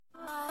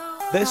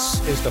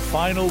This is the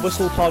Final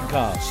Whistle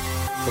podcast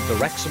from the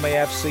Wrexham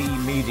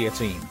AFC media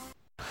team.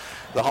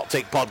 The Hot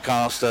Take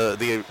podcast,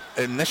 the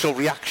initial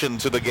reaction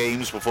to the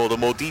games before the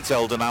more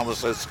detailed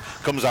analysis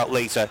comes out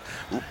later.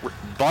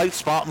 Blythe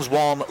Spartans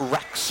 1,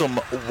 Wrexham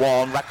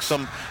 1.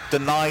 Wrexham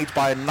denied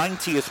by a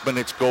 90th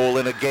minute goal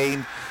in a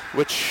game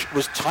which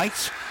was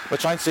tight,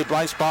 which I'd say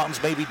Blythe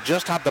Spartans maybe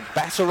just had the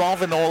better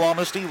of, in all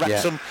honesty.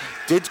 Wrexham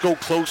did go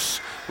close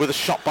with a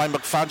shot by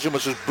McFadden,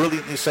 which was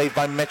brilliantly saved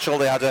by Mitchell.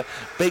 They had a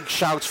big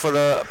shout for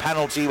a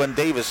penalty when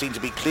Davis seemed to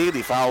be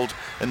clearly fouled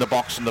in the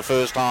box in the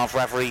first half.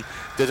 Referee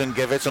didn't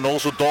give it, and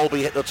also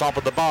Dalby hit the top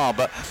of the bar.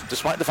 But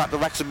despite the fact that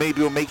Wrexham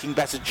maybe were making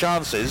better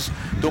chances,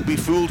 don't be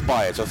fooled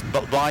by it.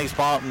 Blythe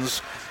Spartans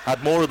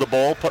had more of the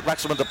ball, put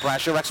Wrexham under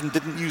pressure. Wrexham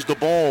didn't use the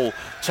ball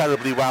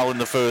terribly well in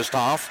the first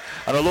half,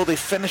 and although they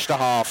finished the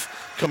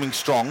half coming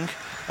strong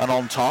and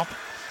on top,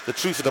 the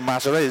truth of the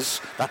matter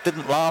is that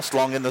didn't last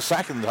long in the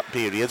second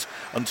period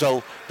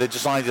until they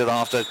decided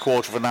after a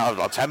quarter of an hour,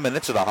 or 10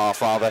 minutes of the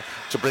half rather,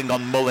 to bring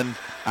on Mullin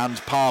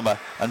and Palmer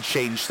and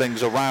change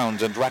things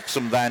around. And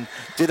Wrexham then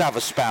did have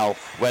a spell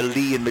where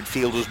Lee in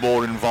midfield was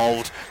more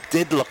involved,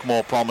 did look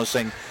more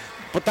promising,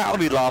 but that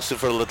only lasted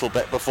for a little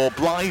bit before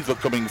Blythe were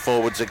coming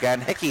forwards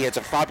again. Hickey hit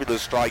a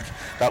fabulous strike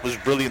that was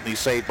brilliantly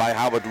saved by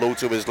Howard low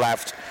to his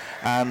left,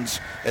 and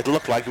it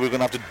looked like we were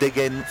going to have to dig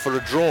in for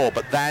a draw.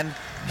 But then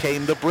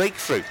came the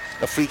breakthrough.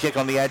 A free kick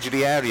on the edge of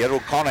the area,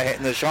 O'Connor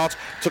hitting the shot,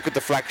 took a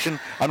deflection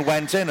and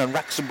went in, and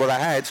Wrexham were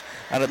ahead,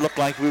 and it looked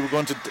like we were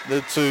going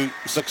to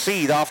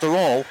succeed after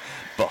all.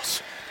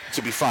 But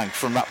to be frank,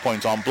 from that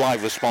point on,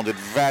 Blythe responded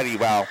very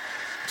well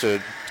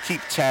to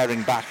keep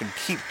tearing back and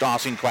keep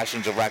asking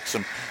questions of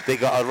Wrexham. They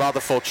got a rather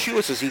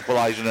fortuitous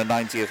equaliser in the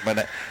 90th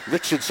minute.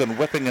 Richardson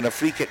whipping in a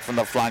free kick from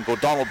the flank.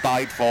 O'Donnell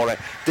died for it,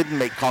 didn't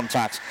make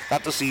contact.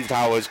 That deceived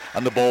Howard,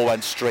 and the ball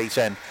went straight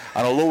in.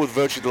 And although with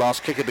virtually the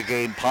last kick of the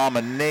game,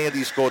 Palmer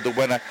nearly scored the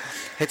winner,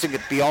 hitting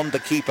it beyond the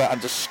keeper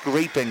and just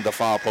scraping the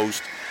far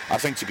post. I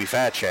think, to be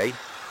fair, Che,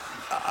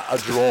 a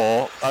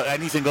draw,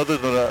 anything other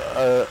than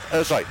a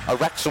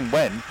Wrexham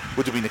win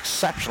would have been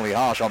exceptionally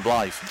harsh on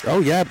Blythe. Oh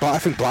yeah, but I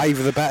think Blythe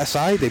were the better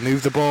side. They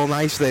moved the ball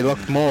nice, they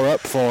looked more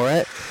up for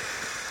it.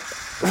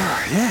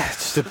 Yeah,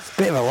 just a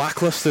bit of a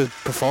lacklustre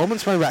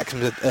performance by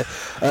Wrexham. A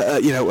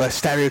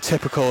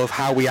stereotypical of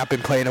how we have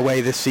been playing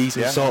away this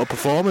season sort of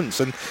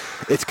performance, and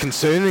it's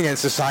concerning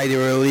against a side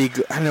who are a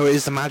league. I know it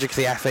is the magic of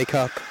the FA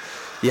Cup,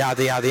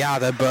 yada yada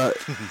yada, but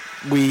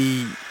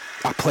we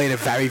are playing a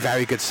very,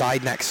 very good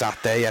side next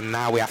Saturday, and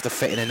now we have to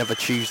fit in another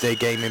Tuesday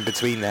game in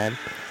between them.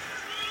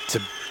 It's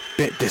a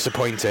bit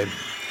disappointing.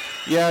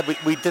 Yeah,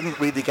 we didn't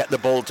really get the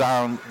ball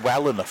down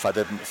well enough, I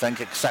didn't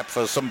think, except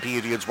for some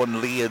periods when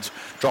Lee had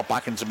dropped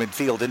back into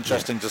midfield.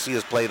 Interesting to see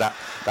us play that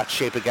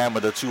shape again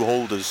with the two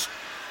holders.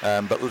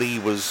 But Lee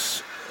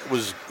was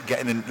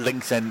getting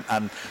linked in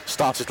and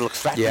started to look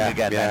threatening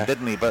again, then,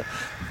 didn't he? But,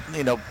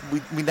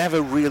 we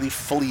never really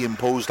fully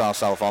imposed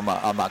ourselves on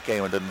that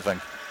game, I didn't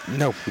think.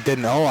 No, we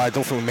didn't. I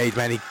don't think we made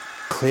many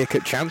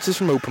clear-cut chances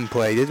from open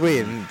play, did we?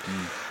 And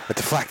a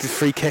deflected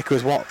free kick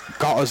was what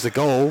got us the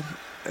goal.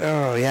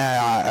 Oh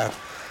yeah,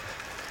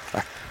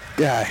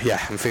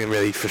 I'm feeling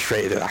really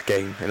frustrated at that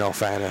game, in all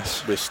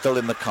fairness. We're still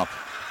in the cup,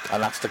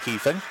 and that's the key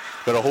thing.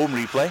 Got a home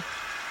replay,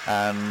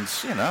 and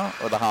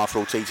with a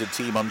half-rotated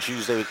team on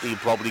Tuesday, you'd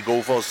probably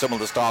go for a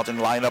similar starting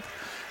lineup.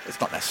 It's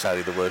not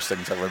necessarily the worst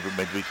thing to have a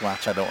midweek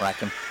match, I don't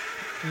reckon.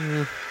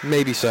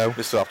 Maybe so.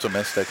 Mr.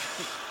 Optimistic.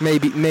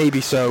 Maybe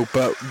so,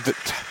 but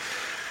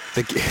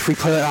if we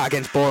play like that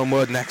against Boreham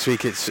Wood next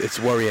week, it's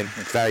worrying.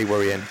 It's very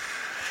worrying.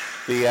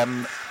 The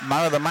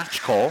man of the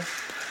match call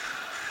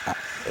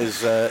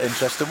is an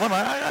interesting one.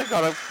 I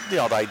got the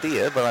odd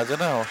idea, but I don't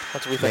know.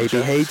 What do we think?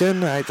 Maybe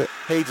Hayden.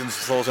 Hayden's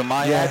thought in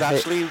my head,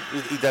 actually.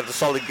 He did a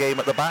solid game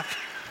at the back.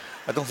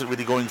 I don't think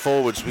really going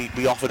forwards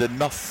we offered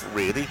enough,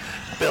 really.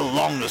 Bill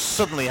Long has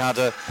suddenly had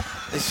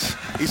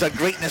he's had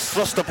greatness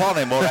thrust upon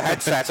him, or a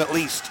headset at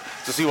least,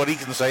 to see what he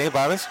can say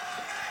about it.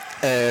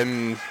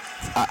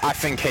 I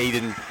think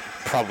Hayden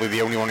probably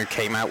the only one who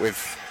came out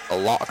with a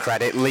lot of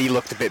credit. Lee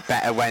looked a bit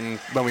better when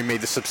we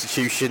made the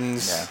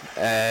substitutions.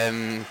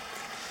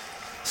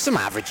 Some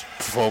average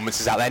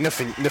performances out there,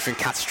 nothing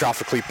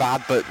catastrophically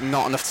bad, but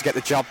not enough to get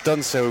the job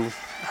done, so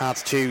hard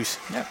to choose.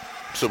 Yeah.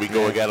 So we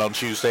go again on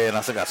Tuesday, and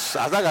I think like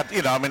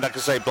I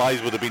say,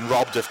 Blythe would have been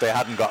robbed if they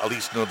hadn't got at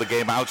least another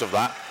game out of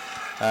that,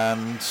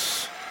 and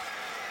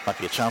might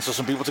be a chance for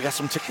some people to get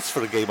some tickets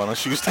for a game on a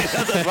Tuesday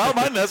as well,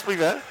 man, let's be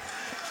fair.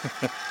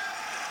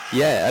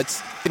 Yeah,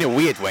 it's in a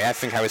weird way. I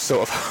think I was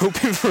sort of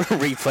hoping for a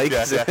replay,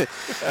 because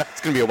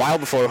it's going to be a while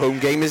before a home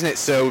game, isn't it?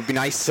 So it'd be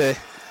nice to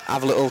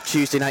have a little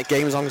Tuesday night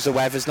game as long as the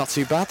weather's not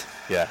too bad.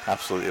 Yeah,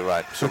 absolutely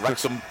right. So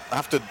Wrexham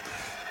have to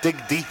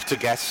dig deep to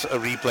get a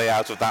replay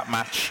out of that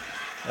match.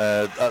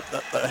 A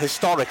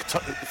historic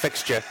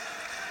fixture,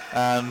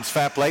 and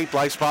fair play,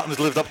 Blythe Spartans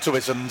lived up to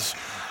it and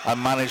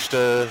managed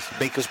to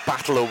make us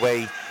battle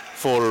away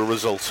for a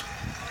result.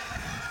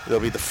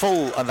 There'll be the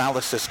full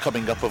analysis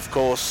coming up, of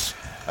course,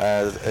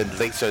 and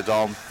later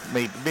on,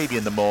 maybe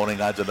in the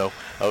morning, I don't know,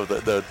 of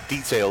the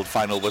detailed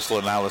final whistle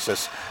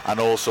analysis, and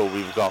also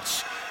we've got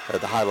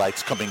the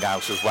highlights coming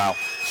out as well.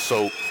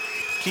 So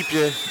keep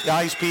your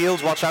eyes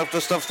peeled, watch out for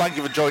stuff. Thank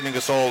you for joining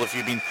us all if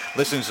you've been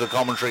listening to the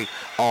commentary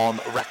on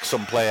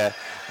Wrexham Player.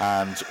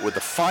 And with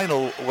the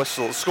final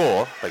whistle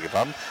score, with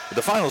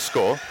the final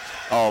score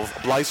of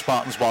Blyth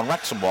Spartans 1,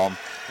 Wrexham 1,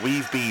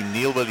 we've been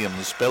Neil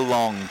Williams, Bill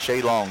Long,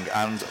 Che Long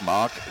and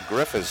Mark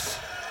Griffiths.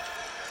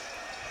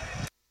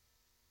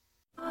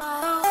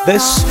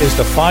 This is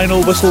the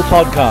Final Whistle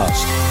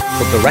podcast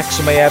from the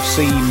Wrexham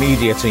AFC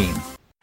media team.